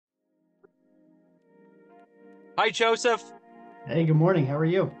Hi, Joseph. Hey, good morning. How are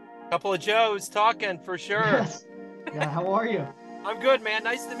you? Couple of Joes talking for sure. Yes. Yeah, how are you? I'm good, man.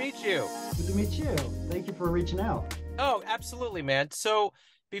 Nice to meet you. Good to meet you. Thank you for reaching out. Oh, absolutely, man. So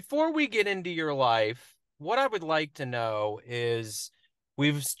before we get into your life, what I would like to know is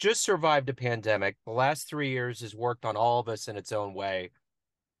we've just survived a pandemic. The last 3 years has worked on all of us in its own way.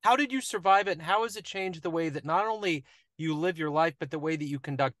 How did you survive it, and how has it changed the way that not only you live your life, but the way that you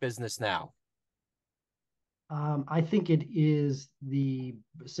conduct business now? I think it is the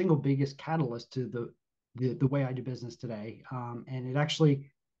single biggest catalyst to the way I do business today. And it actually,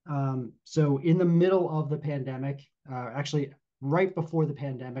 so in the middle of the pandemic, actually right before the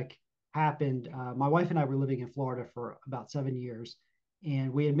pandemic happened, my wife and I were living in Florida for about 7 years,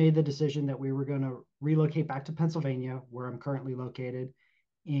 and we had made the decision that we were going to relocate back to Pennsylvania, where I'm currently located.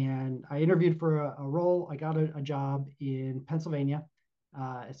 And I interviewed for a role. I got a job in Pennsylvania.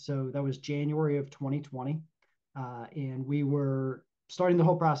 So that was January of 2020. And we were starting the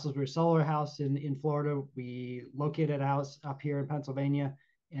whole process. We were selling our house in Florida. We located a house up here in Pennsylvania,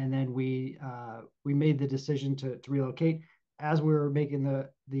 and then we made the decision to relocate. As we were making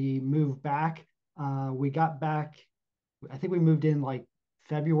the move back, we got back. I think we moved in like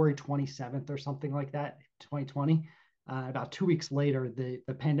February 27th or something like that, 2020. About 2 weeks later, the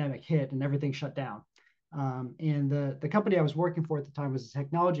pandemic hit and everything shut down. And the company I was working for at the time was a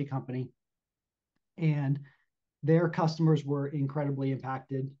technology company, and their customers were incredibly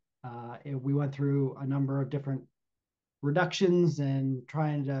impacted. And we went through a number of different reductions and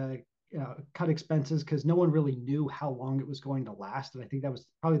trying to cut expenses because no one really knew how long it was going to last. And I think that was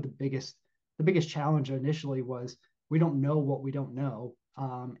probably the biggest challenge initially was we don't know what we don't know,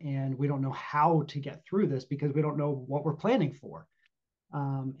 and we don't know how to get through this because we don't know what we're planning for.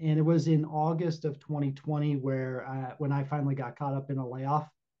 And it was in August of 2020 where when I finally got caught up in a layoff,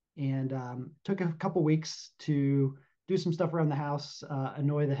 and took a couple weeks to do some stuff around the house,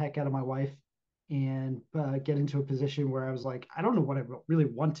 annoy the heck out of my wife, and get into a position where I was like, I don't know what I really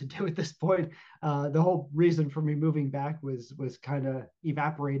want to do at this point. The whole reason for me moving back was kind of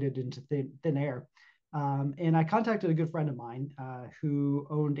evaporated into thin air. And I contacted a good friend of mine who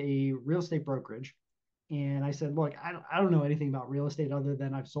owned a real estate brokerage, and I said, look, I don't know anything about real estate other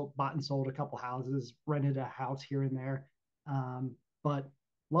than I've bought and sold a couple houses, rented a house here and there. But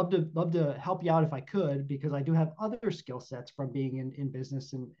love to help you out if I could, because I do have other skill sets from being in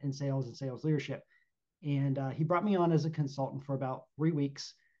business and sales and sales leadership. And he brought me on as a consultant for about 3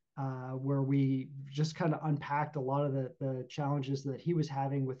 weeks, where we just kind of unpacked a lot of the challenges that he was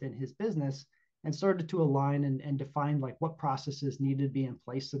having within his business, and started to align and define like what processes needed to be in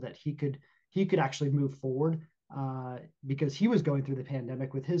place so that he could actually move forward, because he was going through the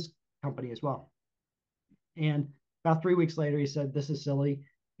pandemic with his company as well. And about 3 weeks later, he said, "This is silly."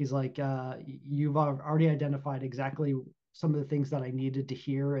 He's like, "You've already identified exactly some of the things that I needed to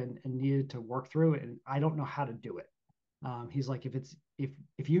hear and needed to work through, and I don't know how to do it." He's like,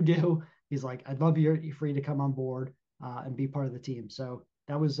 "If you do," he's like, "I'd love you free to come on board and be part of the team." So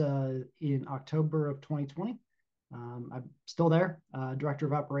that was in October of 2020. I'm still there, director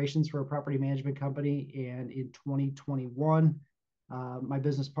of operations for a property management company. And in 2021, my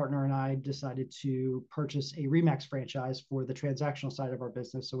business partner and I decided to purchase a Remax franchise for the transactional side of our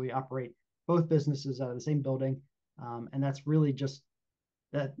business. So we operate both businesses out of the same building. And that's really just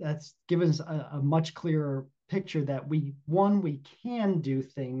that's given us a much clearer picture that we can do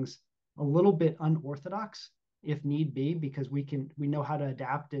things a little bit unorthodox if need be, because we know how to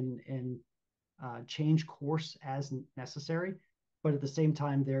adapt and change course as necessary. But at the same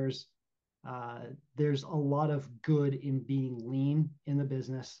time, there's a lot of good in being lean in the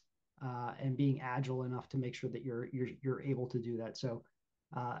business, and being agile enough to make sure that you're able to do that. So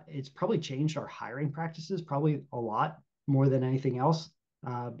it's probably changed our hiring practices probably a lot more than anything else,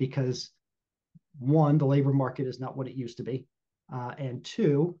 because one, the labor market is not what it used to be, and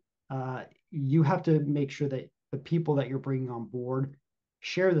two, you have to make sure that the people that you're bringing on board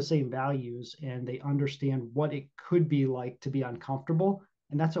share the same values and they understand what it could be like to be uncomfortable,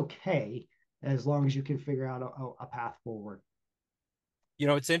 and that's okay as long as you can figure out a path forward.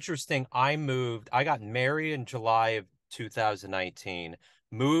 It's interesting. I got married in July of 2019,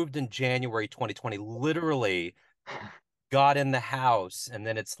 moved in January 2020, literally got in the house. And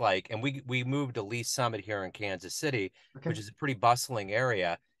then it's like, and we moved to Lee Summit here in Kansas City, Okay. which is a pretty bustling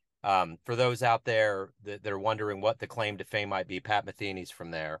area. For those out there that are wondering what the claim to fame might be, Pat Metheny's from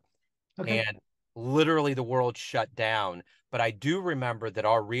there. Okay. And literally the world shut down. But I do remember that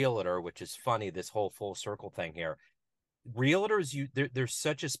our realtor, which is funny, this whole full circle thing here, realtors, there's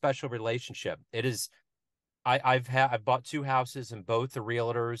such a special relationship. It is. I've bought two houses, and both the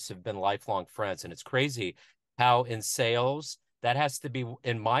realtors have been lifelong friends, and it's crazy how in sales, that has to be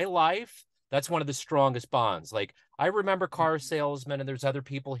in my life. That's one of the strongest bonds. Like I remember car salesmen and there's other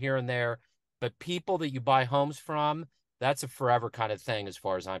people here and there, but people that you buy homes from, that's a forever kind of thing as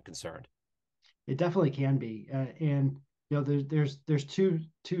far as I'm concerned. It definitely can be, and there's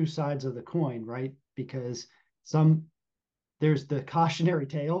two sides of the coin, right? Because some there's the cautionary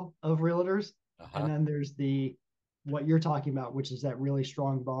tale of realtors, and Uh-huh. then there's the what you're talking about, which is that really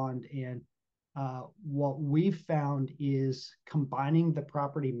strong bond. And what we've found is combining the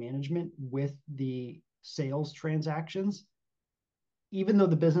property management with the sales transactions, even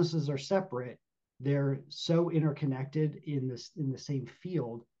though the businesses are separate, they're so interconnected in the same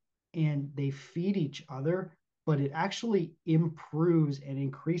field, and they feed each other. But it actually improves and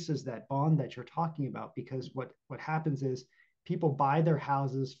increases that bond that you're talking about, because what happens is people buy their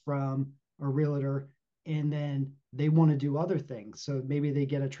houses from a realtor, and then they want to do other things. So maybe they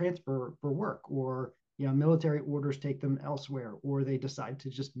get a transfer for work, or military orders take them elsewhere, or they decide to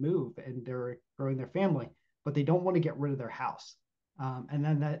just move and they're growing their family, but they don't want to get rid of their house. And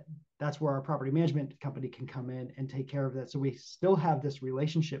then that's where our property management company can come in and take care of that. So we still have this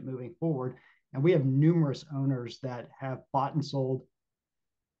relationship moving forward. And we have numerous owners that have bought and sold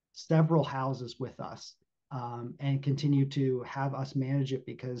several houses with us, and continue to have us manage it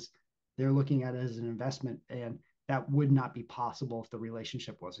because they're looking at it as an investment. And that would not be possible if the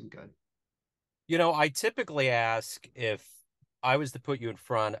relationship wasn't good. I typically ask if I was to put you in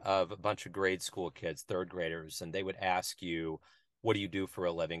front of a bunch of grade school kids, third graders, and they would ask you, what do you do for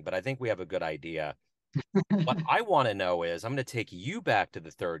a living? But I think we have a good idea. What I want to know is, I'm going to take you back to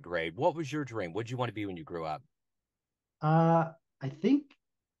the third grade. What was your dream? What did you want to be when you grew up? I think,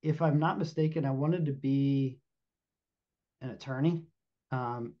 if I'm not mistaken, I wanted to be an attorney.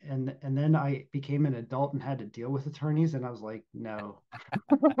 And then I became an adult and had to deal with attorneys, and I was like, no,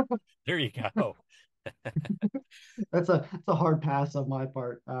 There you go. that's a hard pass on my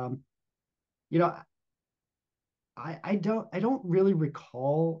part. You know, I don't really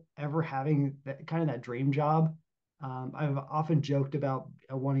recall ever having that kind of that dream job. I've often joked about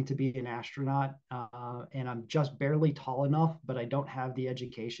wanting to be an astronaut, and I'm just barely tall enough, but I don't have the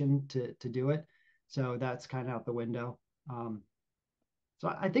education to do it. So that's kind of out the window. Um, So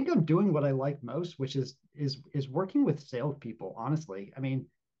I think I'm doing what I like most, which is working with salespeople. Honestly, I mean,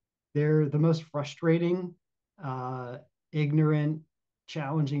 they're the most frustrating, uh, ignorant,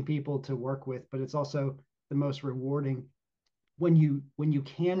 challenging people to work with, but it's also the most rewarding when you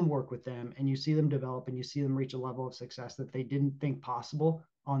can work with them and you see them develop and you see them reach a level of success that they didn't think possible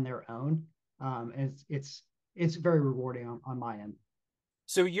on their own. It's very rewarding on my end.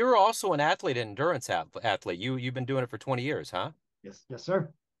 So you're also an athlete, an endurance athlete. You've been doing it for 20 years, huh? Yes, yes,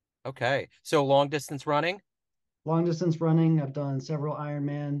 sir. Okay. So long distance running? Long distance running. I've done several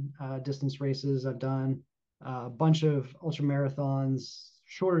Ironman distance races. I've done a bunch of ultra marathons,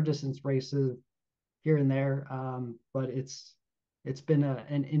 shorter distance races here and there. But it's been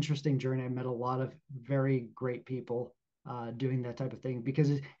an interesting journey. I've met a lot of very great people doing that type of thing, because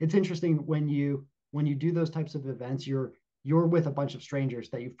it's interesting when you do those types of events. You're with a bunch of strangers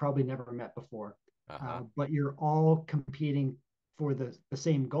that you've probably never met before, Uh-huh. but you're all competing for the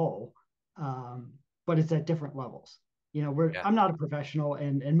same goal, um, but it's at different levels. Yeah. I'm not a professional,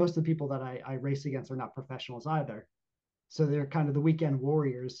 and most of the people that I race against are not professionals either. So they're kind of the weekend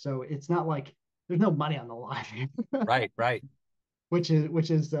warriors. So it's not like there's no money on the line, Right, right. which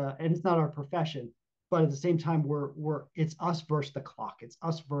is and it's not our profession, but at the same time we're it's us versus the clock. It's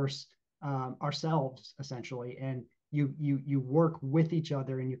us versus ourselves, essentially. And you work with each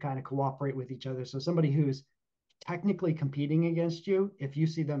other and you kind of cooperate with each other. So somebody who's technically competing against you, if you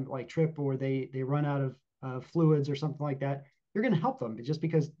see them like trip, or they run out of fluids or something like that, you're going to help them just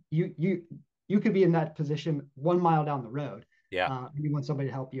because you could be in that position 1 mile down the road. Yeah. And you want somebody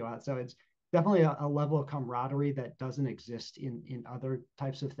to help you out. So it's definitely a level of camaraderie that doesn't exist in other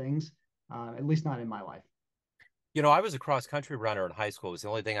types of things, at least not in my life. I was a cross country runner in high school. It was the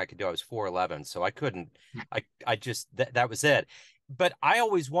only thing I could do. I was 4'11", so I couldn't. I just that was it. But I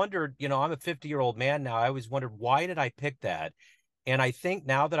always wondered, I'm a 50-year-old man now. I always wondered, why did I pick that? And I think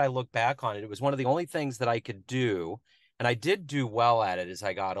now that I look back on it, it was one of the only things that I could do, and I did do well at it as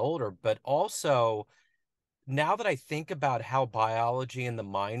I got older. But also, now that I think about how biology and the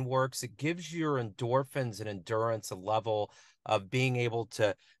mind works, it gives your endorphins and endurance a level of being able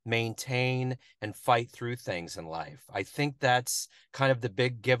to maintain and fight through things in life. I think that's kind of the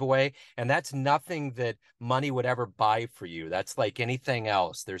big giveaway. And that's nothing that money would ever buy for you. That's like anything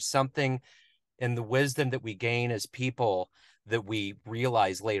else. There's something in the wisdom that we gain as people that we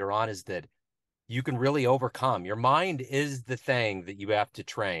realize later on is that you can really overcome. Your mind is the thing that you have to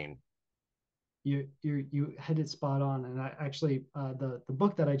train. you hit it spot on. And I actually the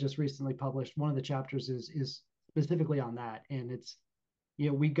book that I just recently published, one of the chapters is specifically on that. And it's,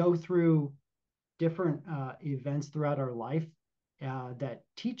 we go through different events throughout our life that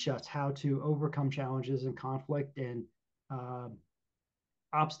teach us how to overcome challenges and conflict and uh,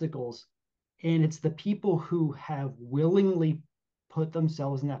 obstacles. And it's the people who have willingly put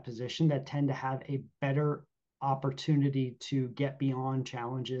themselves in that position that tend to have a better opportunity to get beyond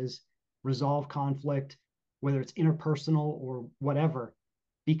challenges, resolve conflict, whether it's interpersonal or whatever,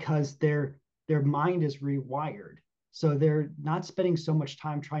 because their mind is rewired. So they're not spending so much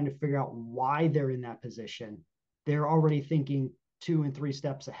time trying to figure out why they're in that position. They're already thinking 2 and 3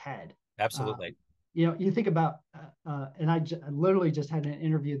 steps ahead. Absolutely. You think about, and I literally just had an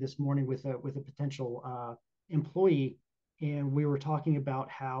interview this morning with a potential employee, and we were talking about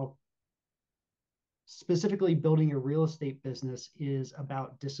how specifically building a real estate business is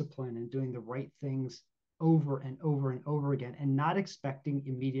about discipline and doing the right things over and over and over again, and not expecting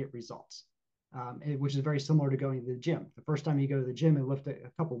immediate results. Which is very similar to going to the gym. The first time you go to the gym and lift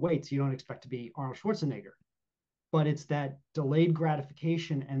a couple weights, you don't expect to be Arnold Schwarzenegger, but it's that delayed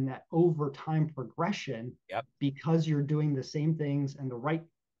gratification and that over time progression, Yep. because you're doing the same things and the right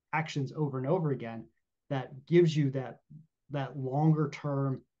actions over and over again, that gives you that longer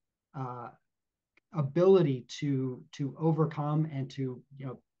term uh, ability to overcome and to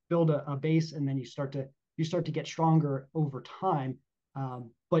build a base, and then you start to get stronger over time.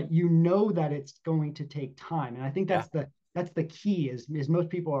 But that it's going to take time, and I think Yeah. that's the key. Is most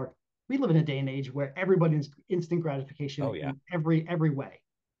people are We live in a day and age where everybody's instant gratification Oh, yeah. in every way.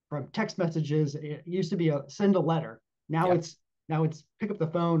 From text messages, it used to be a send a letter. Now Yep. it's pick up the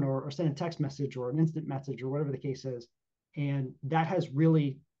phone, or send a text message or an instant message or whatever the case is, and that has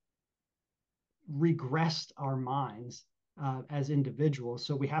really regressed our minds as individuals.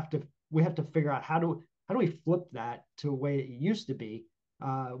 So we have to figure out how do we flip that to a way it used to be,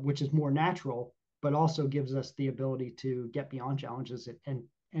 which is more natural, but also gives us the ability to get beyond challenges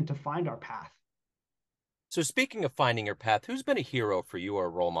and to find our path. So speaking of finding your path, who's been a hero for you or a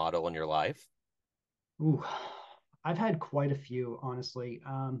role model in your life? Ooh, I've had quite a few, honestly.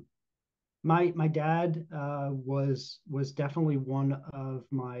 My dad was definitely one of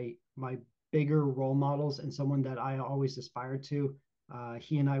my bigger role models and someone that I always aspired to.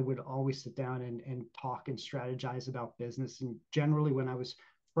 He and I would always sit down and talk and strategize about business. And generally, when I was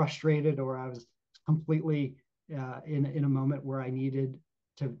frustrated or I was completely in a moment where I needed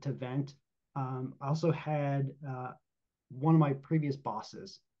to vent, I also had one of my previous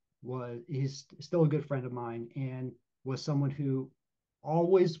bosses. He's still a good friend of mine, and was someone who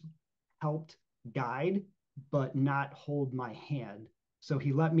always helped guide but not hold my hand. So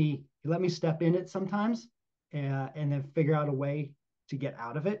he let me step in it sometimes, and then figure out a way to get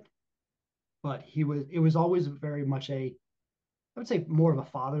out of it. But it was always very much I would say more of a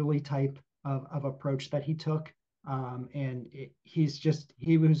fatherly type of approach that he took. And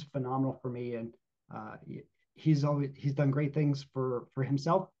he was phenomenal for me. And uh, he's done great things for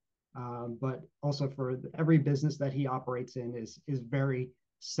himself, but also for every business that he operates in is very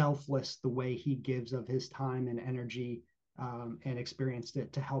selfless, the way he gives of his time and energy, and experience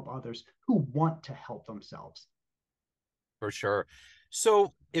to help others who want to help themselves. For sure.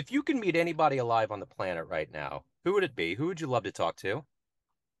 So if you can meet anybody alive on the planet right now, who would it be? Who would you love to talk to?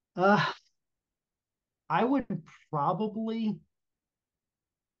 Uh, I would probably,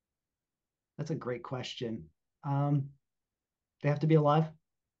 that's a great question. Um, they have to be alive.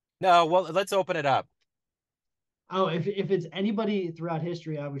 No, well, let's open it up. Oh, if it's anybody throughout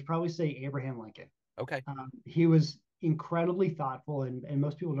history, I would probably say Abraham Lincoln. Okay. He was incredibly thoughtful, and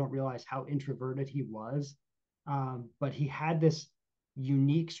most people don't realize how introverted he was. But he had this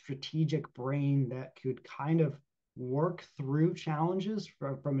unique strategic brain that could kind of work through challenges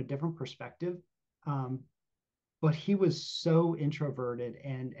from a different perspective. Um, but he was so introverted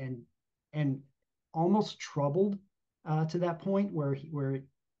and almost troubled to that point where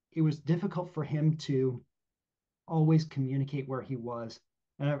it was difficult for him to always communicate where he was.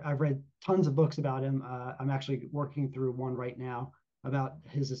 And I've read tons of books about him. I'm actually working through one right now about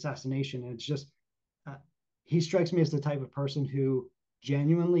his assassination. And it's just, uh, he strikes me as the type of person who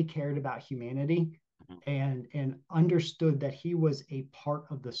genuinely cared about humanity Mhm. and understood that he was a part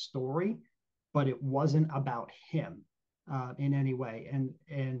of the story, but it wasn't about him in any way.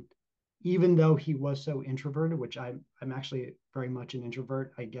 And even though he was so introverted, which I'm actually very much an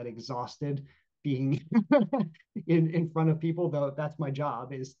introvert, I get exhausted being in front of people, though that's my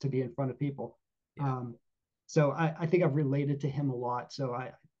job, is to be in front of people. Yeah. So I think I've related to him a lot. So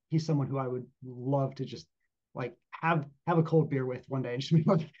he's someone who I would love to just like have a cold beer with one day and just be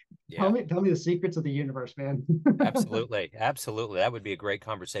like, Yeah. Tell me the secrets of the universe, man. Absolutely. Absolutely. That would be a great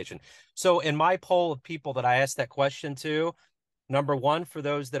conversation. So, in my poll of people that I asked that question to, number one for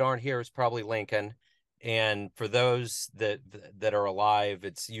those that aren't here is probably Lincoln. And for those that are alive,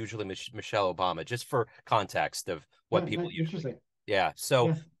 it's usually Michelle Obama, just for context of what Yeah, people usually. interesting. Yeah.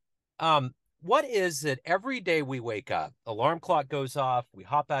 So, Yeah. what is it every day we wake up, alarm clock goes off, we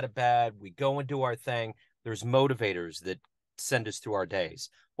hop out of bed, we go and do our thing. There's motivators that send us through our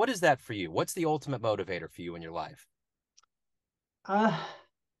days. What is that for you? What's the ultimate motivator for you in your life? Uh,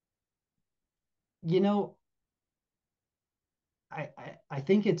 you know, I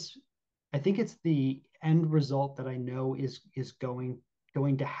think it's the end result that I know is going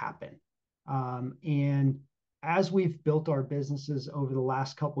to happen. And as we've built our businesses over the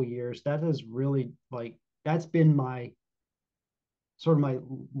last couple of years, that has really like that's been my sort of my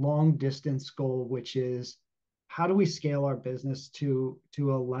long distance goal, which is how do we scale our business to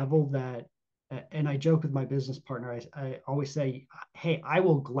a level that, and I joke with my business partner, I always say, hey, I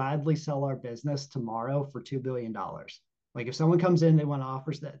will gladly sell our business tomorrow for $2 billion. Like if someone comes in, they want to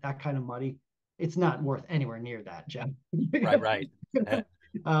offer that kind of money, it's not worth anywhere near that, Jeff. Right, right.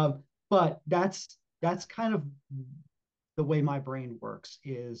 But that's kind of the way my brain works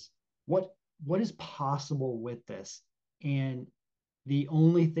is what what is possible with this, and the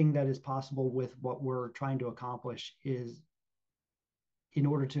only thing that is possible with what we're trying to accomplish is in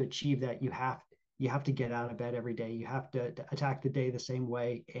order to achieve that you have to get out of bed every day, you have to attack the day the same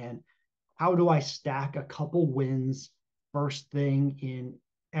way. And how do I stack a couple wins first thing in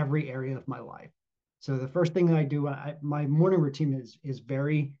every area of my life? So the first thing that I do, my morning routine is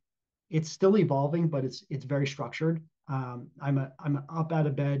very, it's still evolving, but it's very structured. I'm up out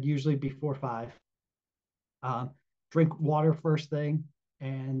of bed usually before 5. um, Drink water first thing,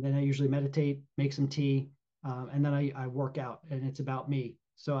 and then I usually meditate, make some tea, and then I work out, and it's about me.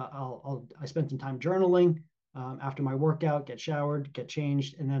 So I spend some time journaling after my workout, get showered, get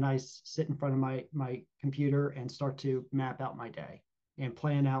changed, and then I sit in front of my computer and start to map out my day and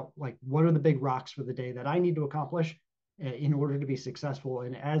plan out like what are the big rocks for the day that I need to accomplish in order to be successful.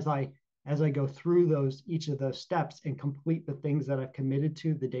 And as I go through those each of those steps and complete the things that I've committed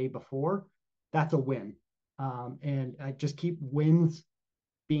to the day before, that's a win. And I just keep wins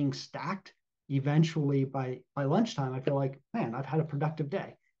being stacked. Eventually, by lunchtime, I feel like, man, I've had a productive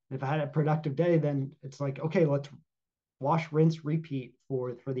day. And if I had a productive day, then it's like, okay, let's wash, rinse, repeat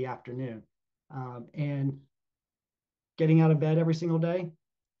for the afternoon. And getting out of bed every single day,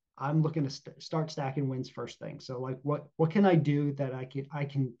 I'm looking to start stacking wins first thing. So like, what can I do that I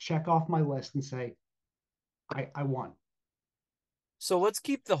can check off my list and say I won. So let's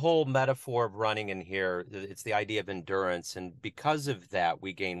keep the whole metaphor of running in here. It's the idea of endurance. And because of that,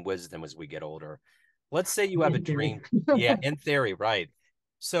 we gain wisdom as we get older. Let's say you have a In theory. dream. Yeah, in theory, right.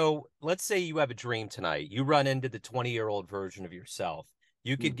 So let's say you have a dream tonight. You run into the 20-year-old version of yourself.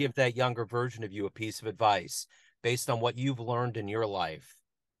 You could give that younger version of you a piece of advice based on what you've learned in your life.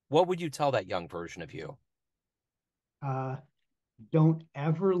 What would you tell that young version of you? uh, don't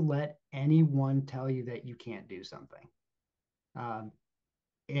ever let anyone tell you that you can't do something. Um,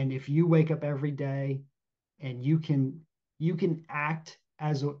 and if you wake up every day and you can act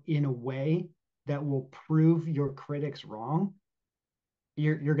in a way that will prove your critics wrong,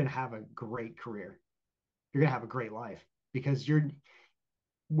 you're going to have a great career. You're going to have a great life because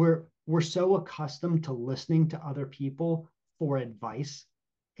we're so accustomed to listening to other people for advice,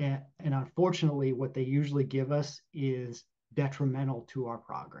 and unfortunately what they usually give us is detrimental to our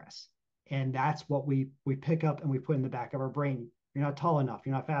progress. And that's what we pick up and we put in the back of our brain. You're not tall enough,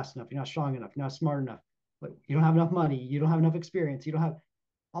 you're not fast enough, you're not strong enough, you're not smart enough, but you don't have enough money, you don't have enough experience, you don't have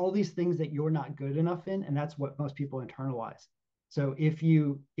all these things that you're not good enough in, and that's what most people internalize. So if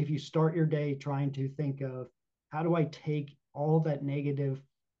you start your day trying to think of how do I take all that negative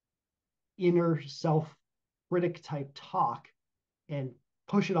inner self critic type talk and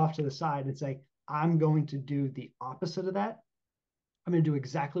push it off to the side and say, I'm going to do the opposite of that. I'm going to do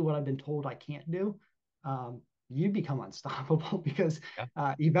exactly what I've been told I can't do. You become unstoppable because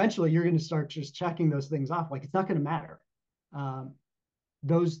Yeah. eventually you're going to start just checking those things off. Like it's not going to matter. Um,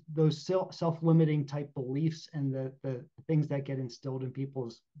 those self-limiting type beliefs and the things that get instilled in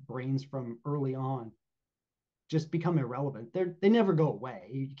people's brains from early on just become irrelevant. They never go away.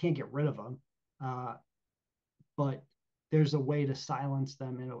 You can't get rid of them, uh, but there's a way to silence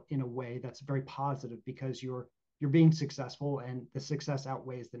them in a way that's very positive because you're being successful and the success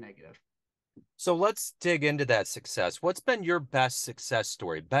outweighs the negative. So let's dig into that success. What's been your best success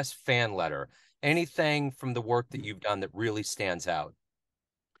story, best fan letter? Anything from the work that you've done that really stands out?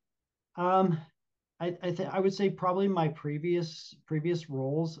 Um, I would say probably my previous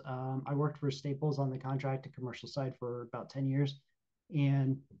roles. I worked for Staples on the contract and commercial side for about 10 years,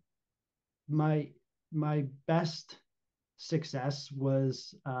 and my my best success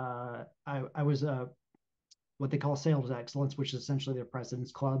was I was a what they call sales excellence, which is essentially their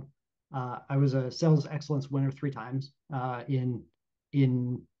president's club. I was a sales excellence winner 3 times in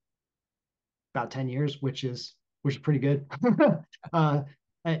about 10 years, which is pretty good. uh,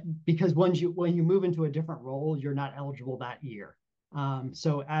 because when you move into a different role, you're not eligible that year.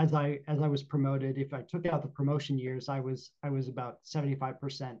 So as I was promoted, if I took out the promotion years, I was about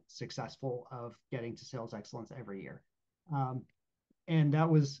 75% successful of getting to sales excellence every year. Um, and that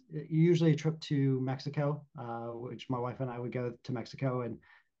was usually a trip to Mexico, which my wife and I would go to Mexico, and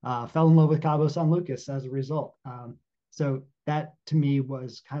fell in love with Cabo San Lucas as a result. So that to me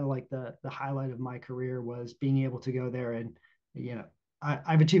was kind of like the highlight of my career, was being able to go there. And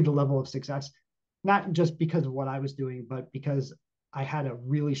I've achieved a level of success, not just because of what I was doing, but because I had a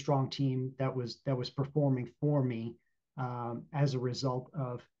really strong team that was performing for me, as a result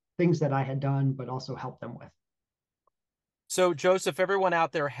of things that I had done, but also helped them with. So, Joseph, everyone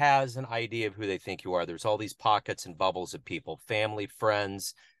out there has an idea of who they think you are. There's all these pockets and bubbles of people, family,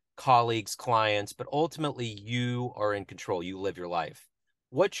 friends, colleagues, clients, but ultimately you are in control. You live your life.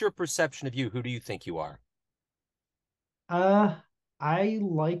 What's your perception of you? Who do you think you are? Uh, I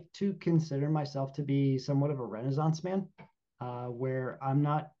like to consider myself to be somewhat of a renaissance man, where I'm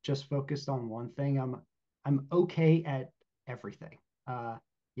not just focused on one thing. I'm okay at everything. Uh,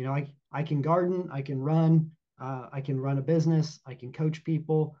 I can garden, I can run a business, I can coach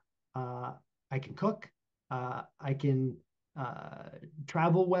people, uh, I can cook, I can uh,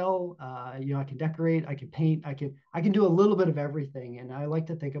 travel well. I can decorate, I can paint, I can do a little bit of everything. And I like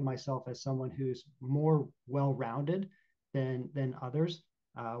to think of myself as someone who's more well-rounded than others,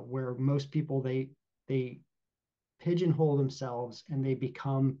 where most people they pigeonhole themselves and they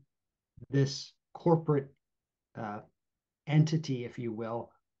become this corporate uh, entity, if you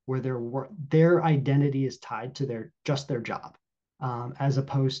will, where their identity is tied to their job, as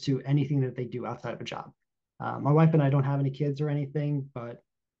opposed to anything that they do outside of a job. My wife and I don't have any kids or anything, but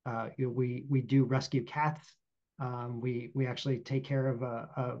we do rescue cats. We actually take care of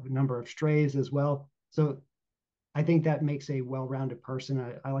a number of strays as well. So I think that makes a well-rounded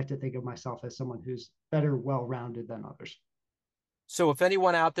person. I like to think of myself as someone who's better well-rounded than others. So, if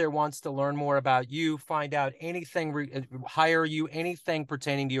anyone out there wants to learn more about you, find out anything, hire you, anything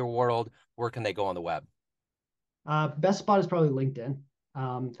pertaining to your world, where can they go on the web? Best spot is probably LinkedIn.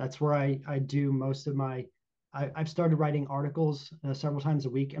 That's where I do most of I've started writing articles several times a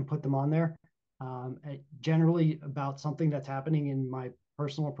week and put them on there, generally about something that's happening in my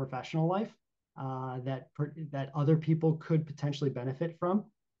personal or professional life, that other people could potentially benefit from.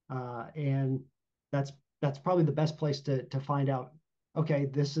 And that's that's probably the best place to find out, okay,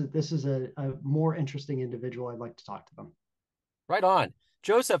 this is a more interesting individual. I'd like to talk to them. Right on.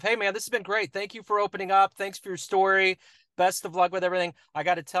 Joseph, hey man, this has been great. Thank you for opening up. Thanks for your story. Best of luck with everything. I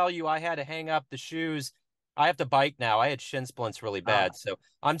got to tell you, I had to hang up the shoes. I have to bike now. I had shin splints really Uh, bad. So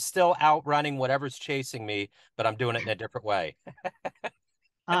I'm still outrunning whatever's chasing me, but I'm doing it in a different way.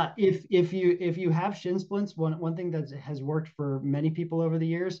 if you have shin splints, one thing that has worked for many people over the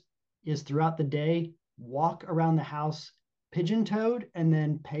years is throughout the day walk around the house pigeon toed and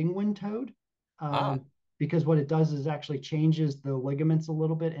then penguin toed, Ah, because what it does is actually changes the ligaments a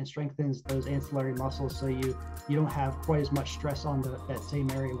little bit and strengthens those ancillary muscles, so you don't have quite as much stress on that same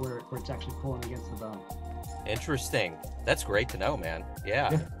area where it's actually pulling against the bone. interesting. That's great to know, man.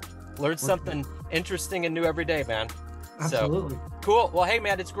 Yeah. Yeah, Learn works. something interesting and new every day, man. So Absolutely. cool. Well, hey,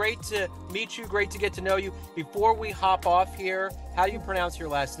 man, it's great to meet you. Great to get to know you. Before we hop off here, how do you pronounce your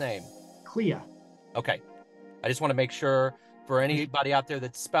last name? Clea. Okay. I just want to make sure for anybody out there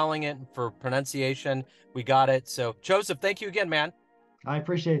that's spelling it and for pronunciation, we got it. So, Joseph, thank you again, man. I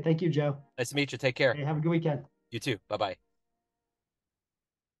appreciate it. Thank you, Joe. Nice to meet you. Take care. Hey, have a good weekend. You too. Bye bye.